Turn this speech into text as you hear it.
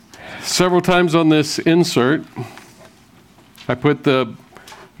Several times on this insert, I put the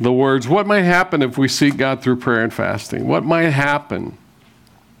words, what might happen if we seek God through prayer and fasting? What might happen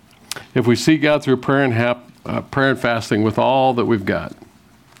if we seek God through prayer and fasting with all that we've got?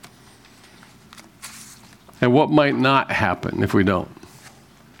 And what might not happen if we don't?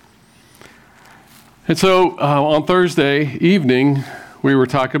 And so on Thursday evening, we were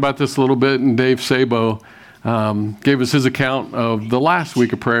talking about this a little bit, and Dave Sabo gave us his account of the last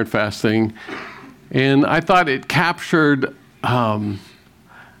week of prayer and fasting. And I thought it captured an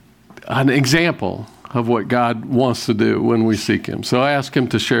example of what God wants to do when we seek Him. So I asked him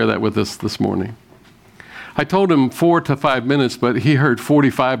to share that with us this morning. I told him 4 to 5 minutes, but he heard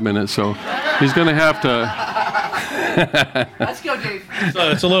 45 minutes, so he's going to have to... Let's go, Dave. So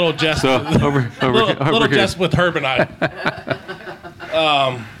it's a little jest, over here. jest with Herb and I.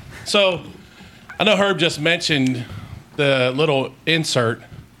 So I know Herb just mentioned the little insert.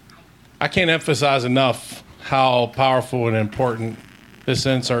 I can't emphasize enough how powerful and important this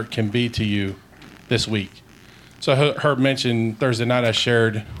insert can be to you this week. So Herb mentioned Thursday night I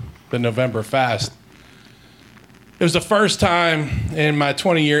shared the November fast. It was the first time in my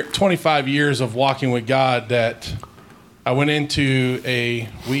 25 years of walking with God that I went into a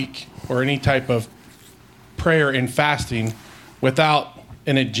week or any type of prayer and fasting without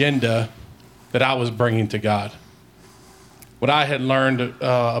an agenda that I was bringing to God. What I had learned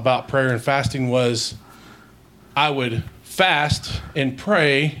about prayer and fasting was I would fast and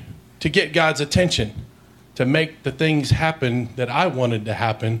pray to get God's attention, to make the things happen that I wanted to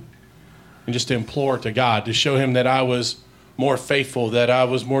happen, and just to implore to God, to show Him that I was more faithful, that I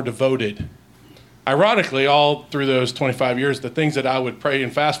was more devoted. Ironically, all through those 25 years, the things that I would pray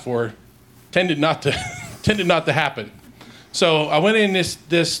and fast for tended not to happen. So I went in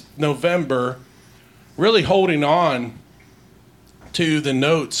this November really holding on to the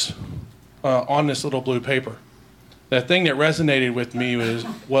notes on this little blue paper. The thing that resonated with me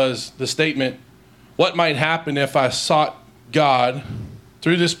was the statement, what might happen if I sought God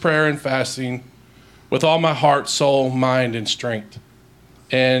through this prayer and fasting with all my heart, soul, mind, and strength?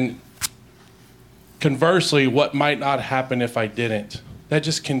 And conversely, what might not happen if I didn't? That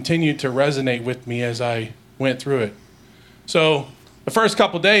just continued to resonate with me as I went through it. So the first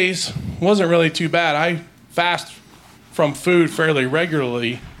couple days wasn't really too bad. I fast from food fairly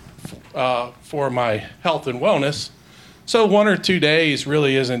regularly for my health and wellness. So 1 or 2 days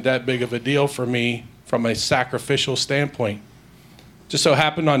really isn't that big of a deal for me from a sacrificial standpoint. Just so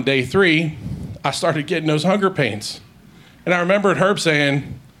happened on day 3, I started getting those hunger pains. And I remembered Herb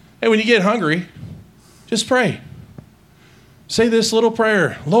saying, hey, when you get hungry, just pray. Say this little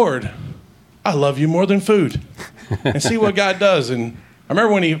prayer, Lord, I love you more than food. And see what God does. And I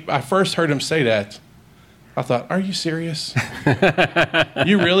remember when I first heard him say that, I thought, are you serious?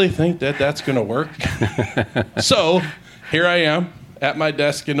 You really think that that's going to work? So here I am at my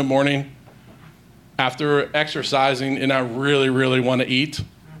desk in the morning after exercising, and I really, really want to eat.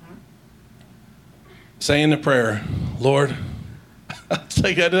 Saying the prayer, Lord,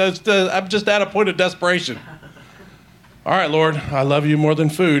 I'm just at a point of desperation. All right, Lord, I love you more than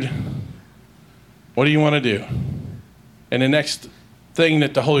food. What do you want to do? And the next thing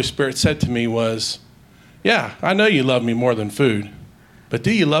that the Holy Spirit said to me was, yeah, I know you love me more than food, but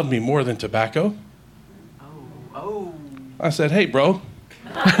do you love me more than tobacco? Oh. I said, hey, bro,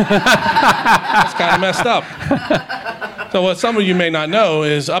 that's kind of messed up. So what some of you may not know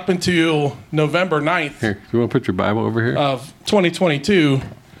is up until November 9th Here, you want to put your Bible over here? Of 2022,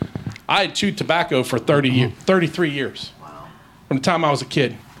 I had chewed tobacco for 33 years. Wow. From the time I was a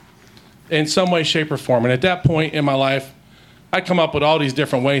kid, in some way, shape, or form. And at that point in my life, I'd come up with all these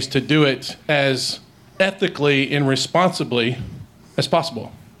different ways to do it as ethically and responsibly as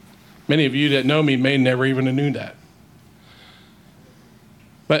possible. Many of you that know me may never even have knew that.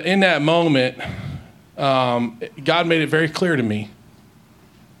 But in that moment, God made it very clear to me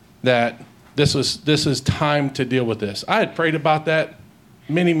that this is time to deal with this. I had prayed about that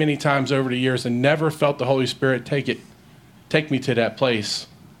many, many times over the years and never felt the Holy Spirit take me to that place.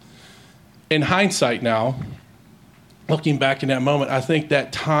 In hindsight now, looking back in that moment, I think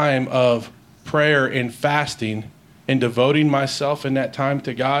that time of prayer and fasting and devoting myself in that time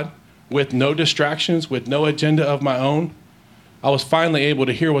to God with no distractions, with no agenda of my own, I was finally able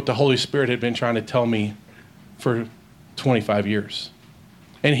to hear what the Holy Spirit had been trying to tell me for 25 years.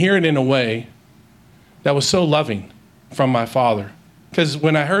 And hear it in a way that was so loving from my Father. Because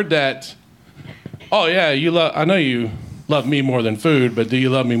when I heard that, oh yeah, I know you love me more than food, but do you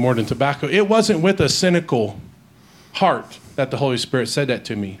love me more than tobacco? It wasn't with a cynical heart that the Holy Spirit said that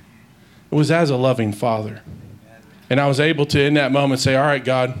to me. It was as a loving Father. And I was able to, in that moment, say, all right,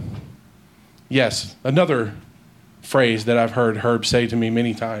 God, yes. Another phrase that I've heard Herb say to me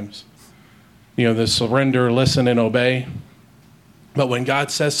many times. The surrender, listen, and obey. But when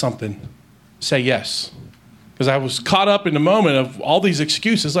God says something, say yes. Because I was caught up in the moment of all these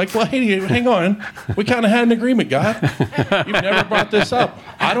excuses, like, well, hey, hang on. We kind of had an agreement, God. You've never brought this up.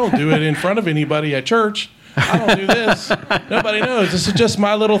 I don't do it in front of anybody at church. I don't do this. Nobody knows. This is just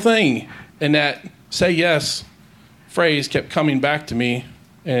my little thing. And that say yes phrase kept coming back to me.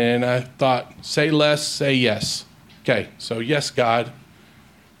 And I thought, say less, say yes. Okay, so yes, God,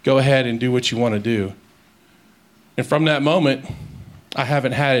 go ahead and do what you want to do. And from that moment, I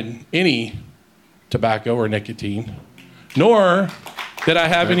haven't had any tobacco or nicotine, nor did I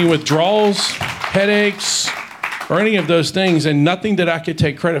have any withdrawals, headaches, or any of those things, and nothing that I could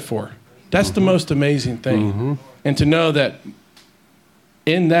take credit for. That's the most amazing thing. And to know that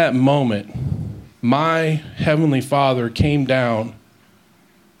in that moment, my Heavenly Father came down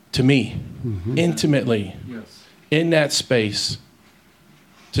to me intimately in that space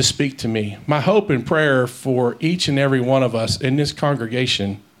to speak to me. My hope and prayer for each and every one of us in this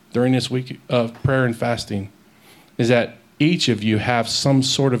congregation during this week of prayer and fasting is that each of you have some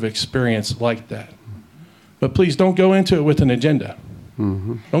sort of experience like that. But please don't go into it with an agenda.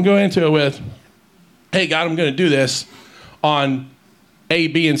 Don't go into it with, hey, God, I'm going to do this on A,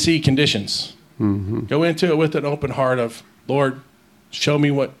 B, and C conditions. Go into it with an open heart of, Lord, tell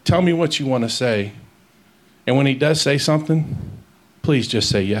me what you want to say. And when he does say something, please just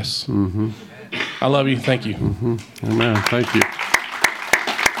say yes. I love you. Thank you. Amen. Thank you.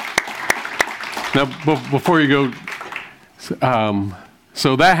 Now, before you go,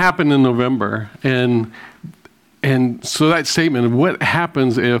 so that happened in November, and so that statement of what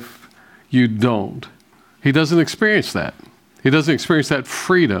happens if you don't, he doesn't experience that. He doesn't experience that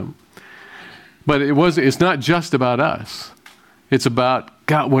freedom. But it's not just about us. It's about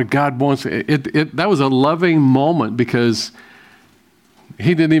God, what God wants. That was a loving moment because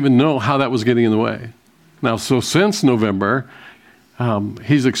he didn't even know how that was getting in the way. Now, so since November,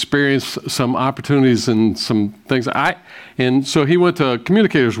 he's experienced some opportunities and some things. And so he went to a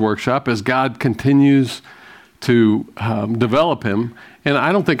communicators workshop as God continues to develop him. And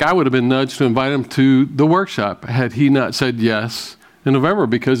I don't think I would have been nudged to invite him to the workshop had he not said yes in November,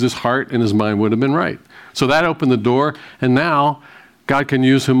 because his heart and his mind would have been right. So that opened the door, and now God can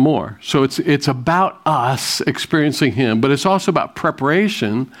use him more. So it's about us experiencing him, but it's also about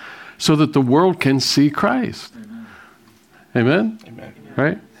preparation so that the world can see Christ. Amen? Amen.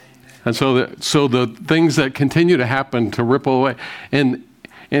 Right? And so the things that continue to happen to ripple away. And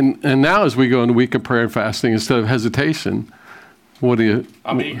now as we go into week of prayer and fasting, instead of hesitation,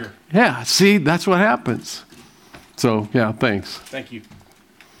 I'm eager. Yeah, see, that's what happens. So, yeah, thanks. Thank you.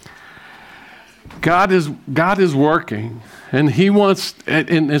 God is working, and he wants,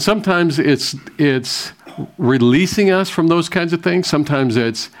 and sometimes it's releasing us from those kinds of things. Sometimes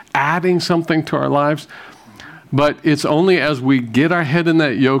it's adding something to our lives. But it's only as we get our head in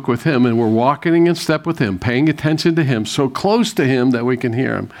that yoke with him and we're walking in step with him, paying attention to him, so close to him that we can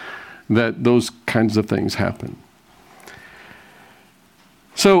hear him, that those kinds of things happen.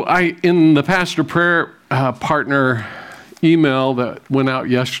 So in the Pastor Prayer Partner email that went out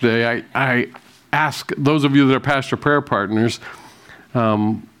yesterday, I asked those of you that are Pastor Prayer Partners,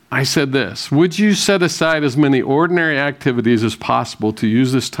 I said this: would you set aside as many ordinary activities as possible to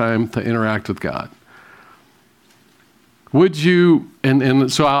use this time to interact with God? Would you,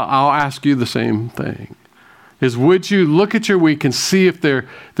 and so I'll ask you the same thing, is would you look at your week and see if there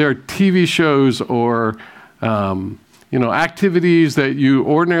are TV shows or activities that you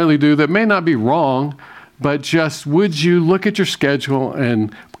ordinarily do that may not be wrong, but just would you look at your schedule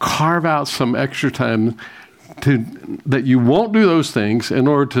and carve out some extra time that you won't do those things in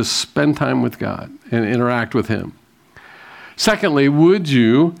order to spend time with God and interact with him? Secondly, would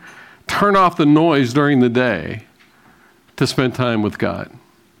you turn off the noise during the day to spend time with God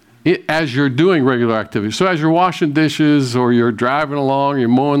as you're doing regular activities? So as you're washing dishes or you're driving along, you're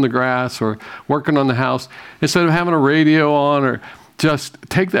mowing the grass or working on the house, instead of having a radio on, or just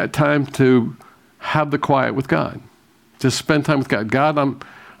take that time to have the quiet with God. Just spend time with God. God,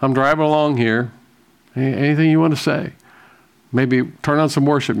 I'm driving along here. Anything you want to say? Maybe turn on some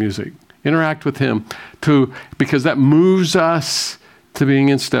worship music. Interact with him because that moves us to being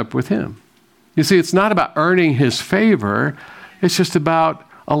in step with him. You see, it's not about earning his favor. It's just about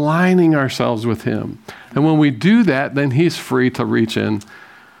aligning ourselves with him. And when we do that, then he's free to reach in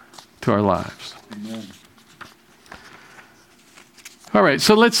to our lives. Amen. All right,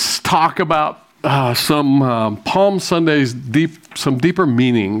 so let's talk about some Palm Sundays, some deeper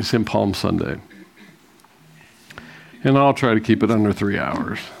meanings in Palm Sunday. And I'll try to keep it under 3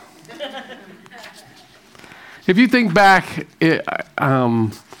 hours. If you think back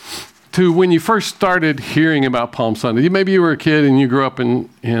to when you first started hearing about Palm Sunday, maybe you were a kid and you grew up in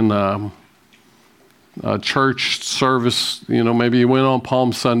a church service, maybe you went on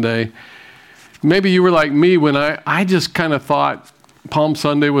Palm Sunday. Maybe you were like me when I just kind of thought Palm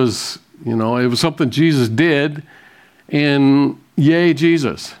Sunday was, it was something Jesus did, and yay,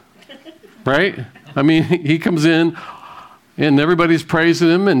 Jesus, right? I mean, he comes in and everybody's praising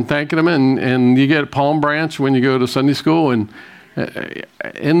him and thanking him, and you get a palm branch when you go to Sunday school, and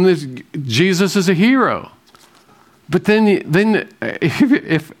Jesus is a hero. But then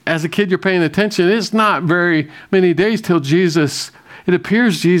if as a kid you're paying attention, it's not very many days till it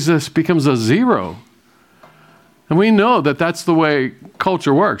appears Jesus becomes a zero. And we know that that's the way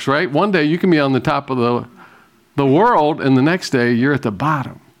culture works, right? One day you can be on the top of the world, and the next day you're at the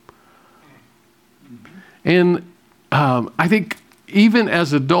bottom. And I think even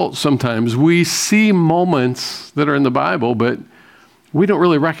as adults sometimes we see moments that are in the Bible, but we don't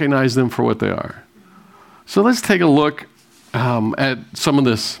really recognize them for what they are. So let's take a look at some of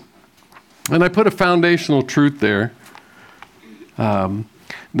this. And I put a foundational truth there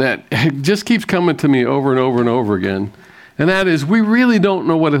that just keeps coming to me over and over and over again. And that is, we really don't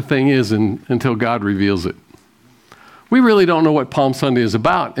know what a thing is until God reveals it. We really don't know what Palm Sunday is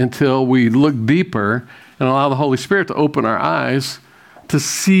about until we look deeper and allow the Holy Spirit to open our eyes to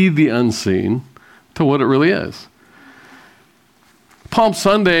see the unseen, to what it really is. Palm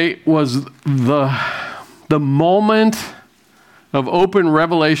Sunday was the moment of open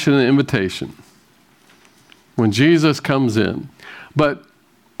revelation and invitation when Jesus comes in. But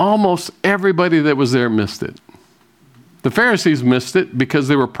almost everybody that was there missed it. The Pharisees missed it because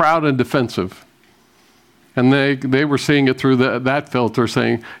they were proud and defensive. And they were seeing it through that filter,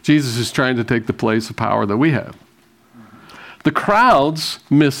 saying, Jesus is trying to take the place of power that we have. The crowds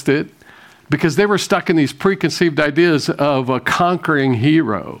missed it because they were stuck in these preconceived ideas of a conquering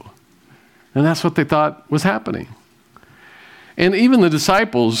hero. And that's what they thought was happening. And even the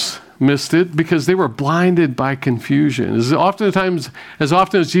disciples missed it because they were blinded by confusion. As often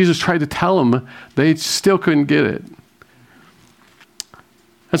as Jesus tried to tell them, they still couldn't get it.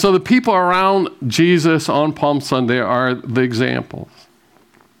 And so the people around Jesus on Palm Sunday are the examples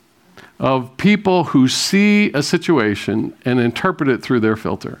of people who see a situation and interpret it through their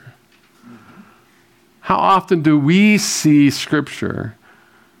filter. How often do we see Scripture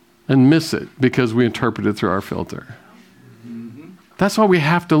and miss it because we interpret it through our filter? That's why we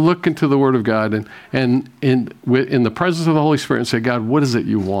have to look into the Word of God and in the presence of the Holy Spirit and say, God, what is it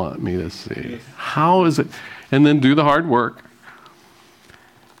you want me to see? How is it? And then do the hard work.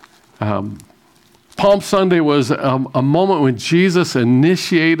 Palm Sunday was a moment when Jesus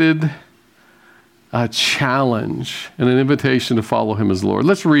initiated a challenge and an invitation to follow him as Lord.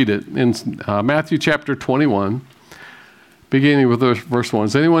 Let's read it in Matthew chapter 21, beginning with verse 1.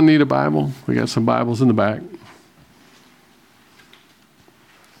 Does anyone need a Bible? We got some Bibles in the back.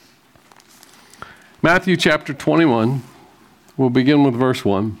 Matthew chapter 21, we'll begin with verse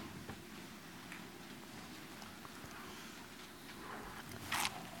 1.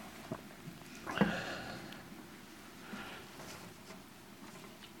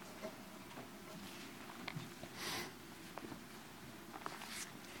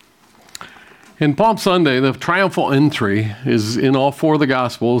 In Palm Sunday, the triumphal entry is in all four of the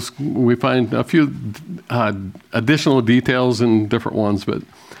Gospels. We find a few additional details in different ones, but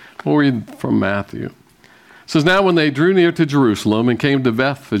we'll read from Matthew. It says, now when they drew near to Jerusalem and came to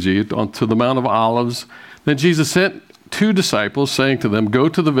Bethphage, to the Mount of Olives, then Jesus sent 2 disciples, saying to them, go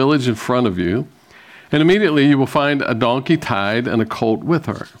to the village in front of you, and immediately you will find a donkey tied and a colt with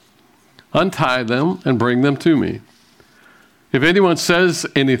her. Untie them and bring them to me. If anyone says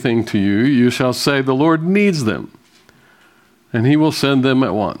anything to you, you shall say, the Lord needs them, and he will send them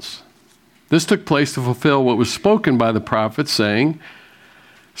at once. This took place to fulfill what was spoken by the prophet, saying,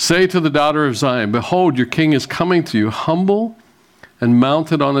 say to the daughter of Zion, behold, your king is coming to you, humble and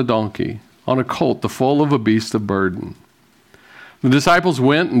mounted on a donkey, on a colt, the foal of a beast of burden. The disciples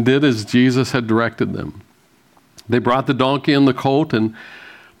went and did as Jesus had directed them. They brought the donkey and the colt and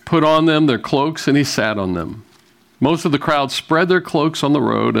put on them their cloaks, and he sat on them. Most of the crowd spread their cloaks on the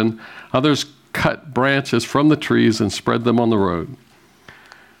road, and others cut branches from the trees and spread them on the road.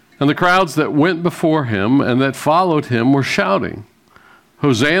 And the crowds that went before him and that followed him were shouting,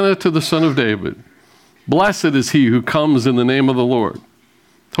 Hosanna to the Son of David. Blessed is he who comes in the name of the Lord.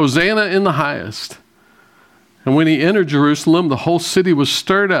 Hosanna in the highest. And when he entered Jerusalem, the whole city was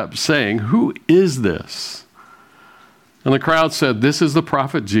stirred up, saying, who is this? And the crowd said, this is the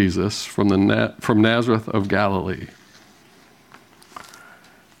prophet Jesus from Nazareth of Galilee.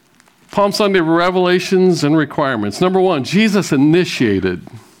 Palm Sunday revelations and requirements. Number one, Jesus initiated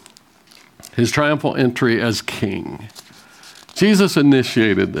his triumphal entry as king. Jesus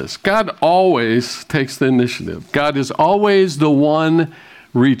initiated this. God always takes the initiative. God is always the one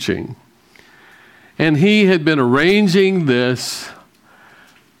reaching. And he had been arranging this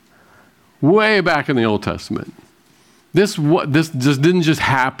way back in the Old Testament. This just didn't just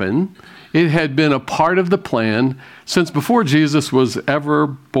happen. It had been a part of the plan since before Jesus was ever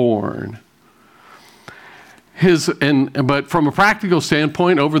born. But from a practical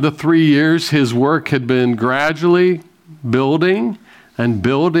standpoint, over the 3 years, his work had been gradually building and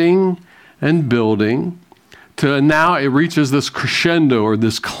building and building to now it reaches this crescendo or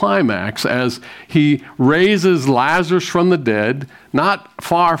this climax as he raises Lazarus from the dead, not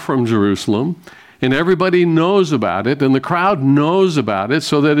far from Jerusalem. And everybody knows about it, and the crowd knows about it,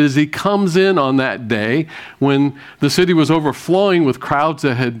 so that as he comes in on that day, when the city was overflowing with crowds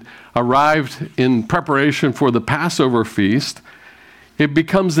that had arrived in preparation for the Passover feast, it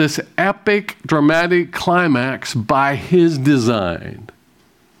becomes this epic, dramatic climax by his design.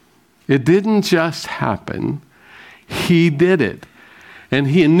 It didn't just happen. He did it. And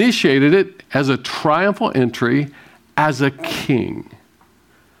he initiated it as a triumphal entry as a king.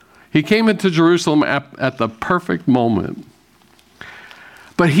 He came into Jerusalem at the perfect moment.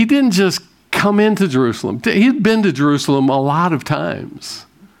 But he didn't just come into Jerusalem. He'd been to Jerusalem a lot of times.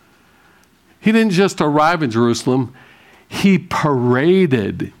 He didn't just arrive in Jerusalem. He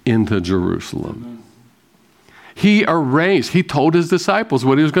paraded into Jerusalem. He told his disciples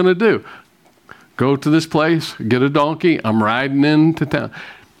what he was going to do. Go to this place, get a donkey, I'm riding into town.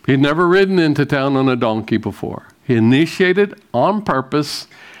 He'd never ridden into town on a donkey before. He initiated on purpose.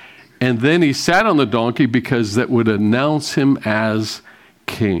 And then he sat on the donkey because that would announce him as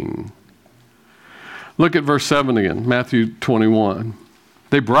king. Look at verse 7 again, Matthew 21.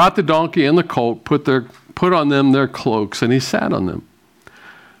 They brought the donkey and the colt, put on them their cloaks, and he sat on them.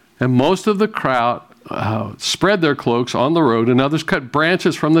 And most of the crowd spread their cloaks on the road, and others cut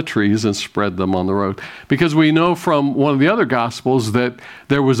branches from the trees and spread them on the road. Because we know from one of the other Gospels that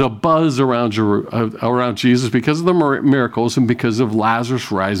there was a buzz around Jesus because of the miracles and because of Lazarus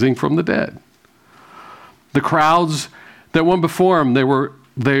rising from the dead. The crowds that went before him,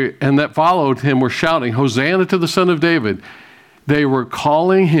 and that followed him were shouting, "Hosanna to the Son of David." They were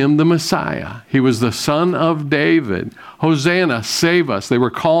calling him the Messiah. He was the Son of David. Hosanna, save us. They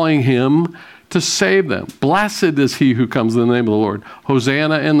were calling him to save them. Blessed is he who comes in the name of the Lord.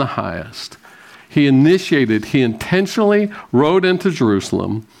 Hosanna in the highest. He intentionally rode into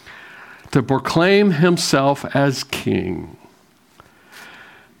Jerusalem to proclaim himself as king.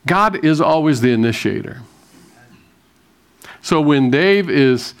 God is always the initiator. So when Dave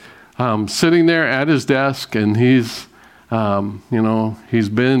is sitting there at his desk and he's been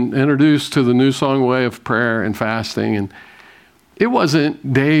introduced to the New Song way of prayer and fasting, and it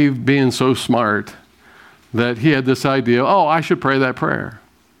wasn't Dave being so smart that he had this idea, I should pray that prayer.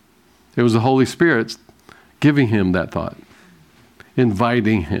 It was the Holy Spirit giving him that thought,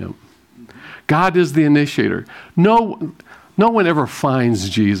 inviting him. God is the initiator. No one ever finds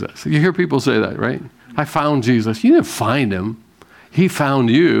Jesus. You hear people say that, right? I found Jesus. You didn't find him. He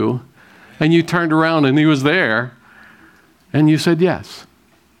found you, and you turned around and he was there, and you said yes,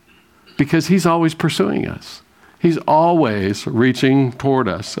 because he's always pursuing us. He's always reaching toward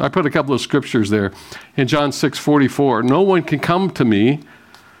us. I put a couple of scriptures there. In John 6:44, no one can come to me,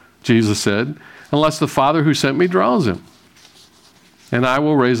 Jesus said, unless the Father who sent me draws him. And I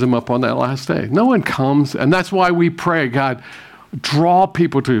will raise him up on that last day. No one comes, and that's why we pray, God, draw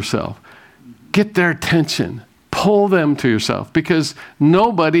people to yourself. Get their attention. Pull them to yourself, because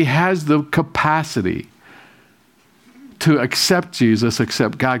nobody has the capacity to accept Jesus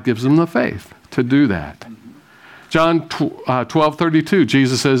except God gives them the faith to do that. John 12:32,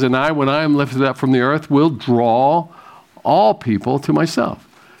 Jesus says, and I, when I am lifted up from the earth, will draw all people to myself.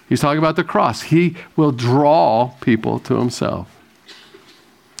 He's talking about the cross. He will draw people to himself.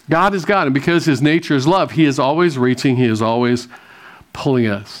 God is God, and because his nature is love, he is always reaching, he is always pulling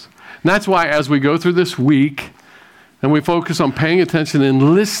us. And that's why as we go through this week and we focus on paying attention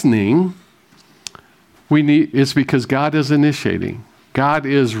and listening, it's because God is initiating. God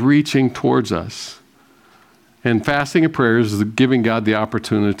is reaching towards us. And fasting and prayer is giving God the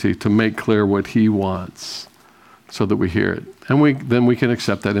opportunity to make clear what he wants so that we hear it. And then we can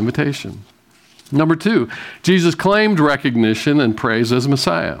accept that invitation. Number 2, Jesus claimed recognition and praise as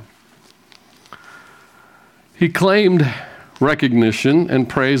Messiah. He claimed recognition and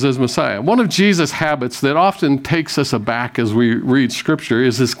praise as Messiah. One of Jesus' habits that often takes us aback as we read Scripture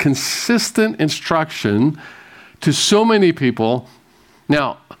is his consistent instruction to so many people.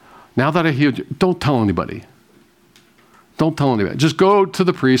 Now now that I healed you, don't tell anybody. Don't tell anybody. Just go to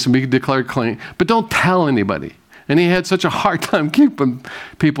the priest and be declared clean, but don't tell anybody. And he had such a hard time keeping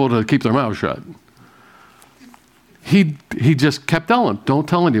people to keep their mouths shut. He just kept telling them, don't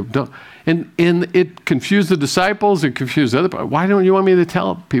tell anybody. Don't. And it confused the disciples, it confused the other people. Why don't you want me to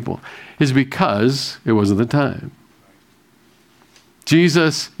tell people? It's because it wasn't the time.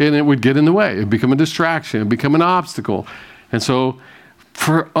 Jesus, and it would get in the way. It would become a distraction. It would become an obstacle. And so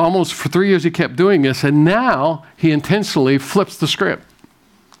for 3 years, he kept doing this. And now he intentionally flips the script.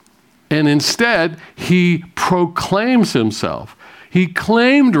 And instead, he proclaims himself. He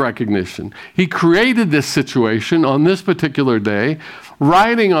claimed recognition. He created this situation on this particular day,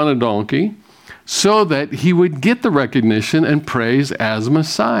 riding on a donkey, so that he would get the recognition and praise as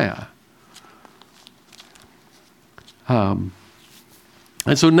Messiah.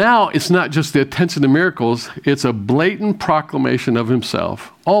 And so now it's not just the attention to miracles, it's a blatant proclamation of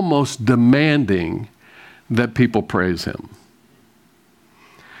himself, almost demanding that people praise him.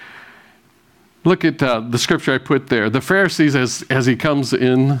 Look at the scripture I put there. The Pharisees, as he comes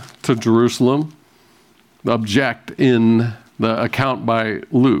in to Jerusalem, object in the account by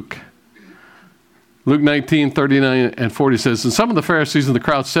Luke. Luke 19, 39 and 40 says, and some of the Pharisees in the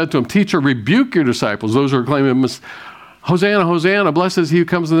crowd said to him, Teacher, rebuke your disciples, those who are claiming, Hosanna, Hosanna, blessed is he who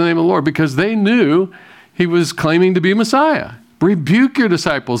comes in the name of the Lord, because they knew he was claiming to be Messiah. Rebuke your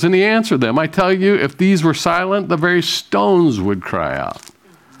disciples. And he answered them, I tell you, if these were silent, the very stones would cry out.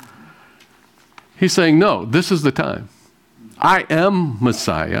 He's saying, no, this is the time. I am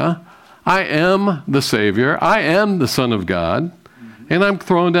Messiah. I am the Savior. I am the Son of God. And I'm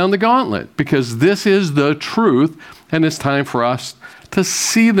throwing down the gauntlet because this is the truth. And it's time for us to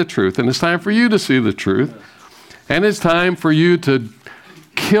see the truth. And it's time for you to see the truth. And it's time for you to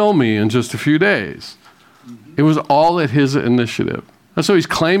kill me in just a few days. It was all at his initiative. And so he's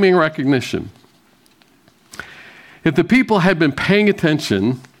claiming recognition. If the people had been paying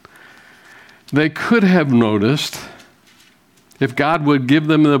attention, they could have noticed, if God would give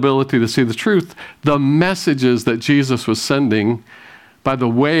them the ability to see the truth, the messages that Jesus was sending by the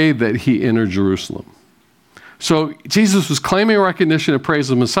way that he entered Jerusalem. So Jesus was claiming recognition and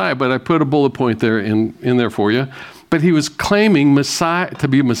praise of Messiah, but I put a bullet point there in there for you. But he was claiming Messiah to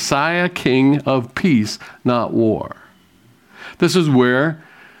be Messiah, King of peace, not war. This is where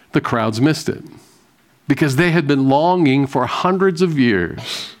the crowds missed it, because they had been longing for hundreds of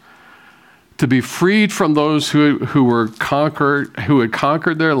years to be freed from those who had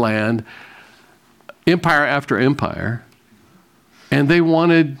conquered their land, empire after empire, and they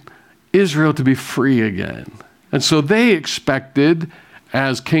wanted Israel to be free again. And so they expected,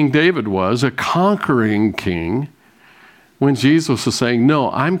 as King David was, a conquering king, when Jesus was saying,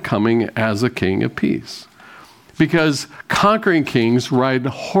 no, I'm coming as a king of peace. Because conquering kings ride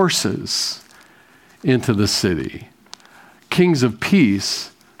horses into the city. Kings of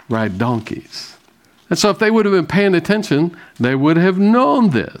peace ride donkeys. And so if they would have been paying attention, they would have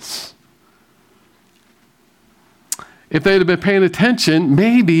known this. If they had been paying attention,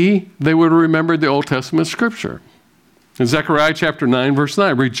 maybe they would have remembered the Old Testament scripture. In Zechariah chapter 9, verse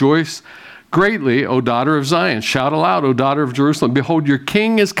 9, rejoice greatly, O daughter of Zion. Shout aloud, O daughter of Jerusalem. Behold, your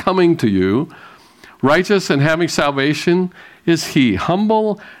king is coming to you. Righteous and having salvation is he,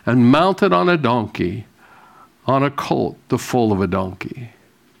 humble and mounted on a donkey, on a colt, the foal of a donkey.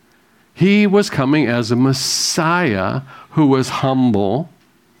 He was coming as a Messiah who was humble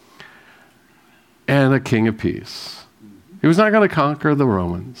and a king of peace. He was not going to conquer the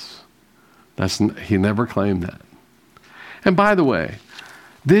Romans. He never claimed that. And by the way,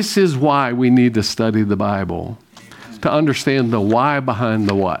 this is why we need to study the Bible, to understand the why behind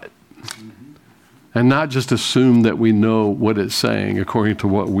the what. And not just assume that we know what it's saying according to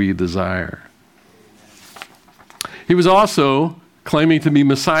what we desire. He was also claiming to be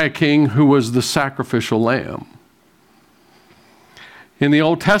Messiah King who was the sacrificial lamb. In the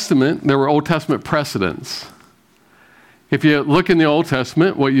Old Testament, there were Old Testament precedents. If you look in the Old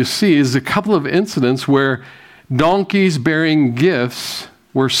Testament, what you see is a couple of incidents where donkeys bearing gifts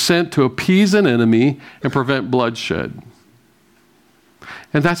were sent to appease an enemy and prevent bloodshed.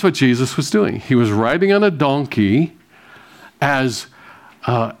 And that's what Jesus was doing. He was riding on a donkey as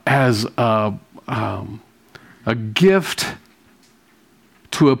a gift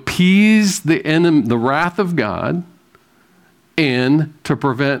to appease the enemy, the wrath of God, and to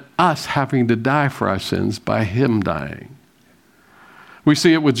prevent us having to die for our sins by him dying. We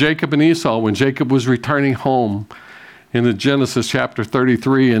see it with Jacob and Esau when Jacob was returning home in the Genesis chapter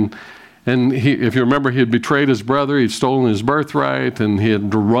 33, And if you remember, he had betrayed his brother, he'd stolen his birthright, and he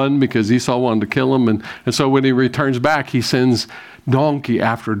had to run because Esau wanted to kill him. And so when he returns back, he sends donkey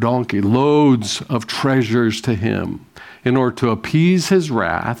after donkey, loads of treasures to him in order to appease his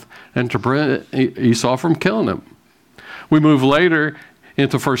wrath and to prevent Esau from killing him. We move later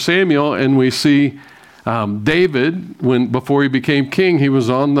into 1 Samuel, and we see David, before he became king, he was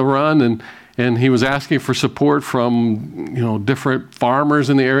on the run, and he was asking for support from different farmers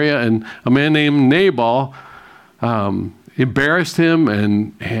in the area, and a man named Nabal embarrassed him,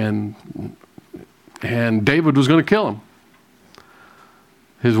 and David was going to kill him.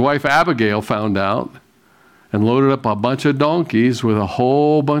 His wife Abigail found out and loaded up a bunch of donkeys with a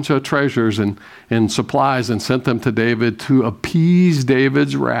whole bunch of treasures and supplies and sent them to David to appease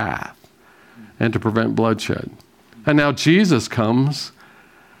David's wrath and to prevent bloodshed. And now Jesus comes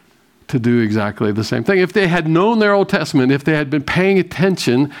to do exactly the same thing. If they had known their Old Testament, if they had been paying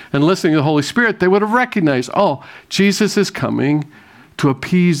attention and listening to the Holy Spirit, they would have recognized, oh, Jesus is coming to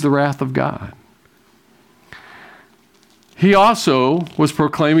appease the wrath of God. He also was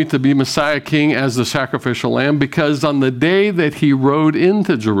proclaiming to be Messiah King as the sacrificial lamb because on the day that he rode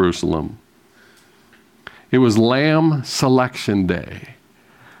into Jerusalem, it was Lamb Selection Day.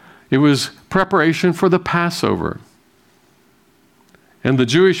 It was preparation for the Passover. And the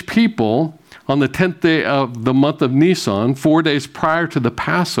Jewish people, on the 10th day of the month of Nisan, 4 days prior to the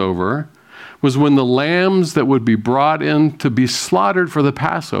Passover, was when the lambs that would be brought in to be slaughtered for the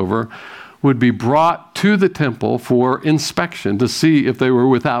Passover would be brought to the temple for inspection to see if they were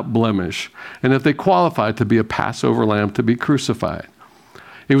without blemish and if they qualified to be a Passover lamb to be crucified.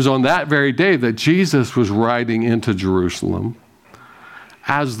 It was on that very day that Jesus was riding into Jerusalem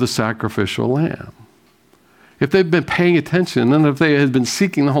as the sacrificial lamb. If they'd been paying attention and if they had been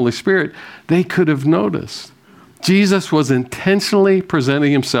seeking the Holy Spirit, they could have noticed. Jesus was intentionally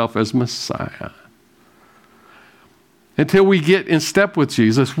presenting himself as Messiah. Until we get in step with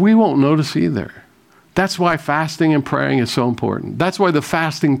Jesus, we won't notice either. That's why fasting and praying is so important. That's why the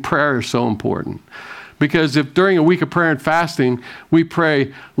fasting prayer is so important. Because if during a week of prayer and fasting, we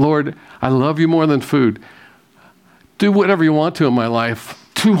pray, Lord, I love you more than food. Do whatever you want to in my life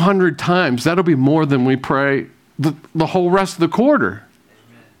 200 times. That'll be more than we pray the whole rest of the quarter.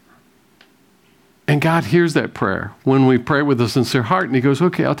 Amen. And God hears that prayer when we pray with a sincere heart. And he goes,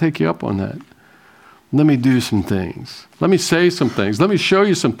 okay, I'll take you up on that. Let me do some things. Let me say some things. Let me show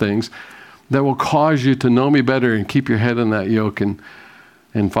you some things that will cause you to know me better and keep your head in that yoke and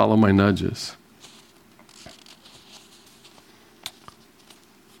follow my nudges.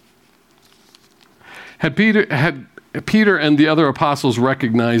 Had Peter and the other apostles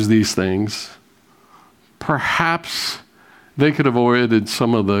recognized these things, perhaps they could have avoided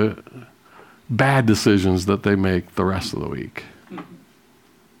some of the bad decisions that they make the rest of the week.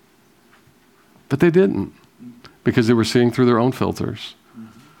 But they didn't, because they were seeing through their own filters,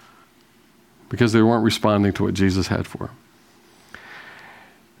 because they weren't responding to what Jesus had for them.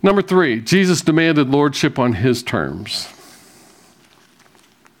 Number 3, Jesus demanded lordship on his terms.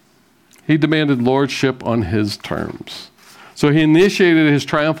 He demanded lordship on his terms. So he initiated his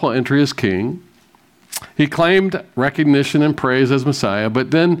triumphal entry as king. He claimed recognition and praise as Messiah, but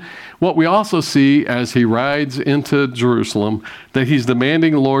then what we also see as he rides into Jerusalem, that he's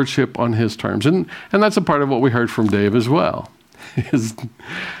demanding lordship on his terms. And that's a part of what we heard from Dave as well.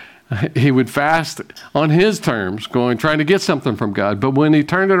 He would fast on his terms, trying to get something from God. But when he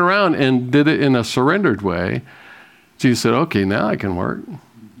turned it around and did it in a surrendered way, Jesus said, okay, now I can work.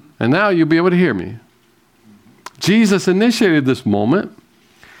 And now you'll be able to hear me. Jesus initiated this moment.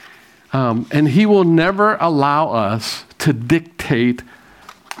 And he will never allow us to dictate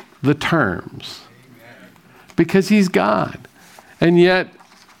the terms because he's God. And yet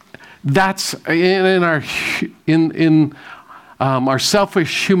that's in our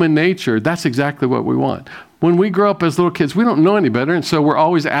selfish human nature, that's exactly what we want. When we grow up as little kids, we don't know any better. And so we're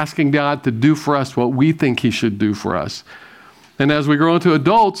always asking God to do for us what we think he should do for us. And as we grow into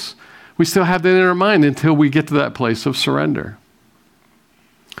adults, we still have that in our mind until we get to that place of surrender.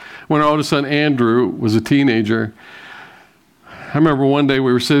 When our oldest son, Andrew, was a teenager, I remember one day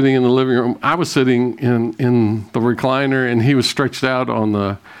we were sitting in the living room. I was sitting in the recliner, and he was stretched out on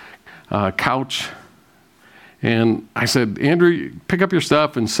the couch. And I said, Andrew, pick up your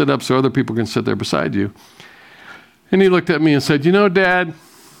stuff and sit up so other people can sit there beside you. And he looked at me and said, you know, Dad,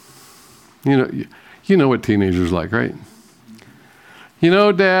 you know what teenagers like, right? You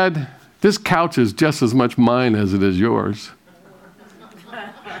know, Dad, this couch is just as much mine as it is yours.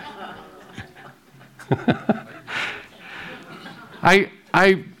 I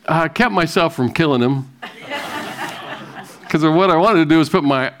kept myself from killing him because what I wanted to do was put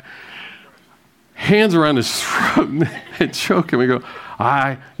my hands around his throat and choke him. We go,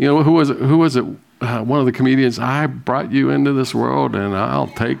 who was it? One of the comedians, I brought you into this world and I'll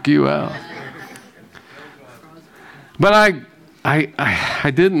take you out. But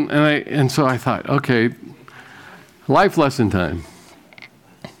I didn't, and so I thought, okay, life lesson time.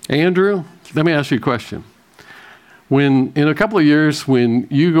 Andrew, let me ask you a question. In a couple of years, when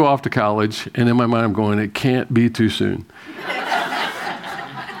you go off to college, and in my mind I'm going, it can't be too soon.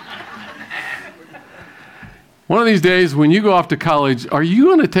 One of these days, when you go off to college, are you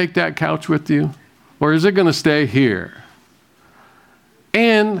going to take that couch with you? Or is it going to stay here?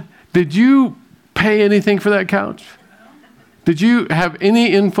 And did you pay anything for that couch? Did you have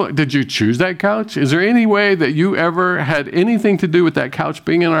any influence? Did you choose that couch? Is there any way that you ever had anything to do with that couch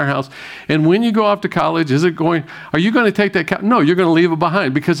being in our house? And when you go off to college, are you going to take that couch? No, you're going to leave it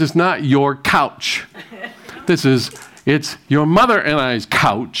behind because it's not your couch. It's your mother and I's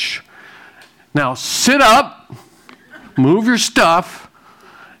couch. Now sit up, move your stuff,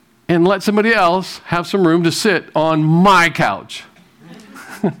 and let somebody else have some room to sit on my couch.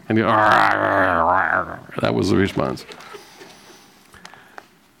 And that was the response.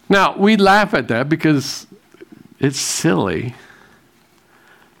 Now, we laugh at that because it's silly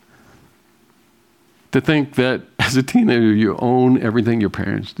to think that as a teenager you own everything your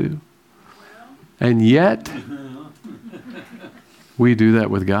parents do. And yet, we do that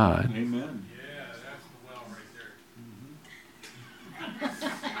with God. Amen. Yeah, that's the well right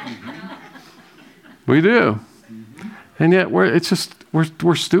there. We do. And yet,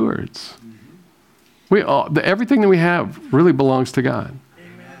 we're stewards. Everything that we have really belongs to God.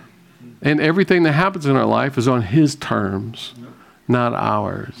 And everything that happens in our life is on His terms, not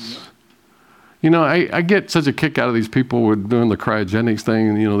ours. I get such a kick out of these people with doing the cryogenics thing,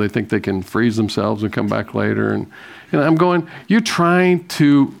 and, they think they can freeze themselves and come back later. And I'm going, you're trying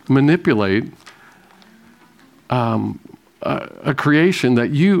to manipulate a creation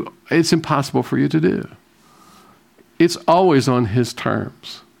that it's impossible for you to do. It's always on His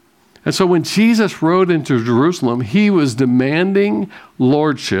terms. And so when Jesus rode into Jerusalem, He was demanding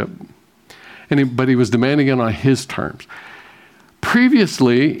lordship, but He was demanding it on His terms.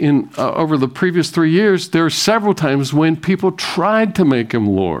 Previously, over the previous 3 years, there were several times when people tried to make Him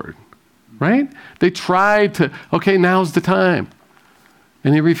Lord, right? They tried to, okay, now's the time.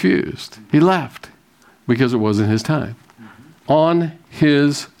 And He refused. He left because it wasn't His time. On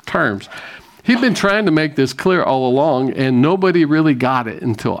His terms. He'd been trying to make this clear all along, and nobody really got it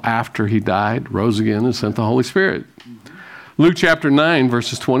until after He died, rose again, and sent the Holy Spirit. Luke chapter 9,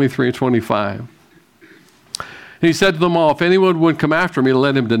 verses 23 and 25. And He said to them all, if anyone would come after me,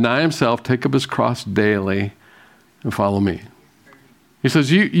 let him deny himself, take up his cross daily, and follow me. He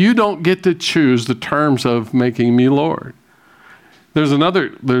says, you don't get to choose the terms of making me Lord. In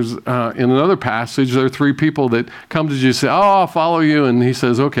another passage, there are 3 people that come to Jesus and say, I'll follow you. And He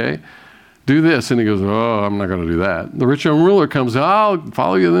says, okay, do this. And he goes, I'm not going to do that. The rich young ruler comes, I'll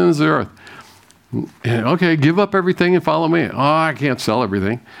follow you then as the earth. And, okay, give up everything and follow me. I can't sell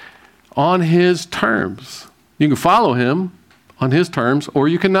everything. On His terms. You can follow Him on His terms, or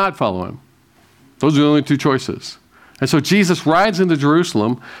you cannot follow Him. Those are the only 2 choices. And so Jesus rides into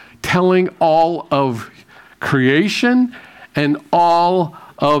Jerusalem telling all of creation and all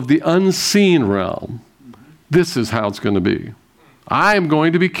of the unseen realm, this is how it's going to be. I am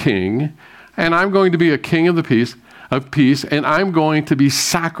going to be king, and I'm going to be a king of peace, and I'm going to be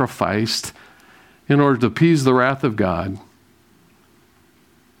sacrificed in order to appease the wrath of God,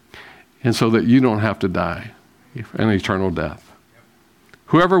 and so that you don't have to die an eternal death.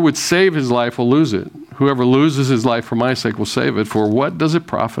 Whoever would save his life will lose it. Whoever loses his life for my sake will save it. For what does it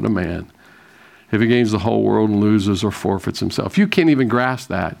profit a man if he gains the whole world and loses or forfeits himself? You can't even grasp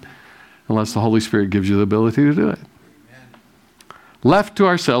that unless the Holy Spirit gives you the ability to do it. Left to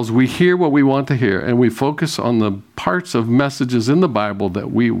ourselves, we hear what we want to hear, and we focus on the parts of messages in the Bible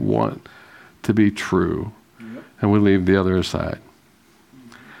that we want to be true, and we leave the other aside.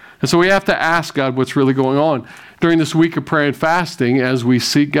 And so we have to ask God what's really going on. During this week of prayer and fasting, as we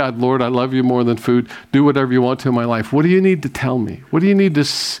seek God, Lord, I love you more than food. Do whatever you want to in my life. What do you need to tell me? What do you need to...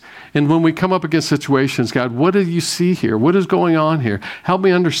 And when we come up against situations, God, what do you see here? What is going on here? Help me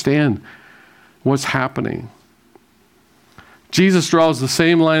understand what's happening. Jesus draws the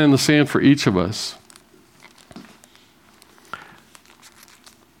same line in the sand for each of us.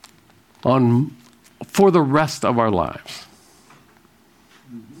 For the rest of our lives.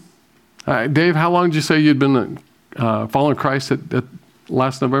 Dave, how long did you say you'd been following Christ at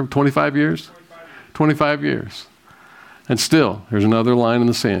last November? 25 years? 25 years. And still, there's another line in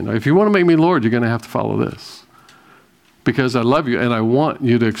the sand. If you want to make me Lord, you're going to have to follow this. Because I love you and I want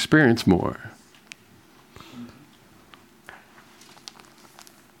you to experience more.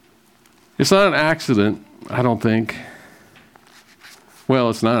 It's not an accident, I don't think. Well,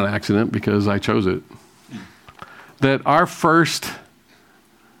 it's not an accident because I chose it. That our first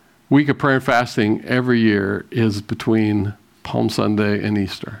week of prayer and fasting every year is between Palm Sunday and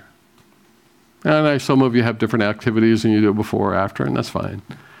Easter. And I know some of you have different activities and you do it before or after, and that's fine.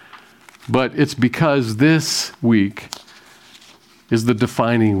 But it's because this week is the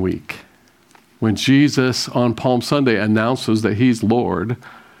defining week. When Jesus on Palm Sunday announces that he's Lord,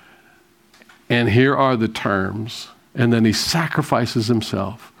 and here are the terms, and then he sacrifices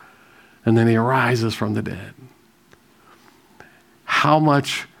himself, and then he rises from the dead. How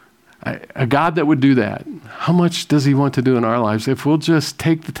much, a God that would do that, how much does he want to do in our lives if we'll just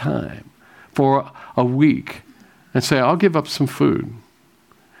take the time for a week and say, I'll give up some food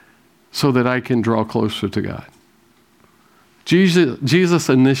so that I can draw closer to God. Jesus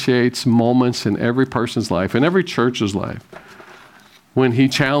initiates moments in every person's life, in every church's life, when he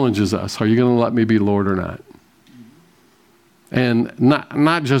challenges us, are you going to let me be Lord or not? And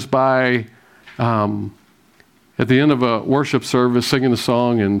not just by, at the end of a worship service, singing a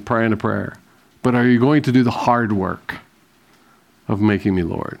song and praying a prayer, but are you going to do the hard work of making me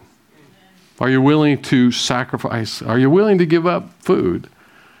Lord? Are you willing to sacrifice? Are you willing to give up food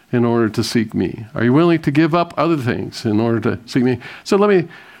in order to seek me? Are you willing to give up other things in order to seek me? So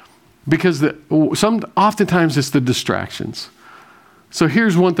because oftentimes it's the distractions. So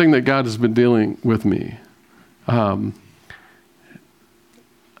here's one thing that God has been dealing with me. So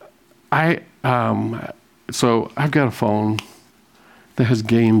I've got a phone that has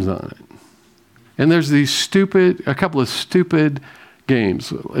games on it. And there's a couple of stupid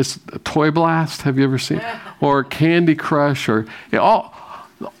games. It's Toy Blast, have you ever seen? Or Candy Crush, or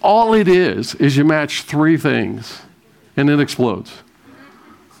all it is you match 3 things and it explodes.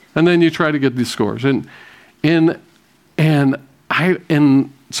 And then you try to get these scores. So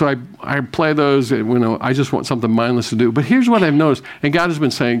I play those, and I just want something mindless to do. But here's what I've noticed, and God has been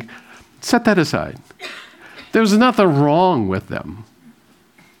saying, set that aside. There's nothing wrong with them.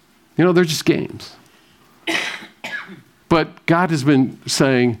 They're just games. But God has been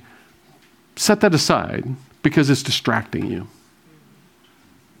saying, set that aside because it's distracting you.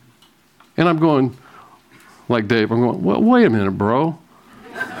 And I'm going, like Dave, I'm going, well, wait a minute, bro.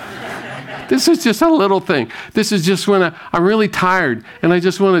 This is just a little thing. This is just when I'm really tired and I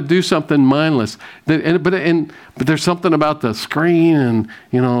just want to do something mindless. But there's something about the screen and,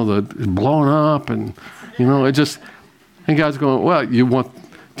 the blowing up and, it just, and God's going, well,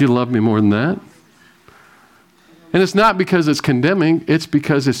 do you love me more than that? And it's not because it's condemning, it's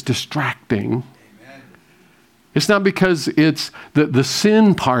because it's distracting. Amen. It's not because it's the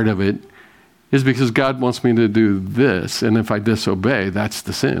sin part of it is because God wants me to do this, and if I disobey, that's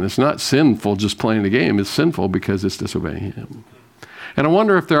the sin. It's not sinful just playing the game. It's sinful because it's disobeying him. And I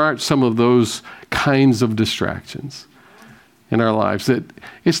wonder if there aren't some of those kinds of distractions in our lives. That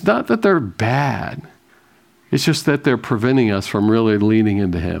it's not that they're bad. It's just that they're preventing us from really leaning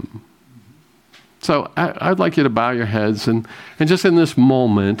into him. So I'd like you to bow your heads and just in this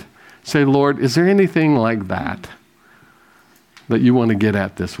moment, say, Lord, is there anything like that you want to get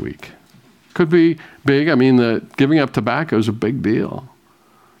at this week? Could be big. I mean, giving up tobacco is a big deal.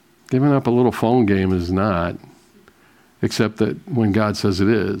 Giving up a little phone game is not, except that when God says it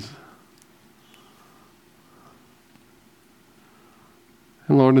is.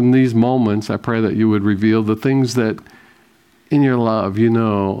 And Lord, in these moments, I pray that you would reveal the things that in your love,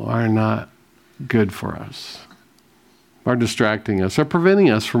 are not good for us, are distracting us, are preventing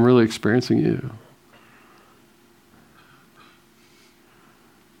us from really experiencing you.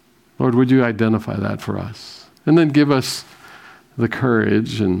 Lord, would you identify that for us? And then give us the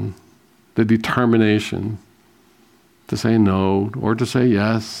courage and the determination to say no or to say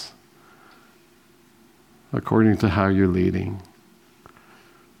yes according to how you're leading.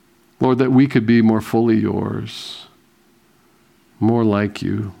 Lord, that we could be more fully yours, more like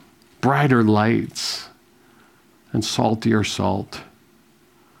you, brighter lights and saltier salt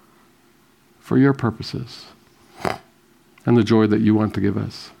for your purposes and the joy that you want to give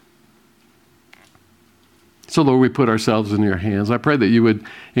us. So, Lord, we put ourselves in your hands. I pray that you would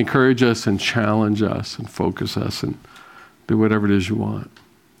encourage us and challenge us and focus us and do whatever it is you want.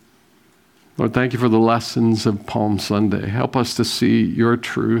 Lord, thank you for the lessons of Palm Sunday. Help us to see your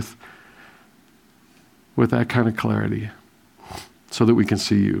truth with that kind of clarity so that we can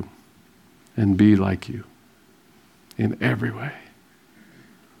see you and be like you in every way.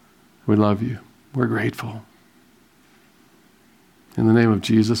 We love you. We're grateful. In the name of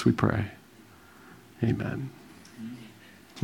Jesus, we pray. Amen.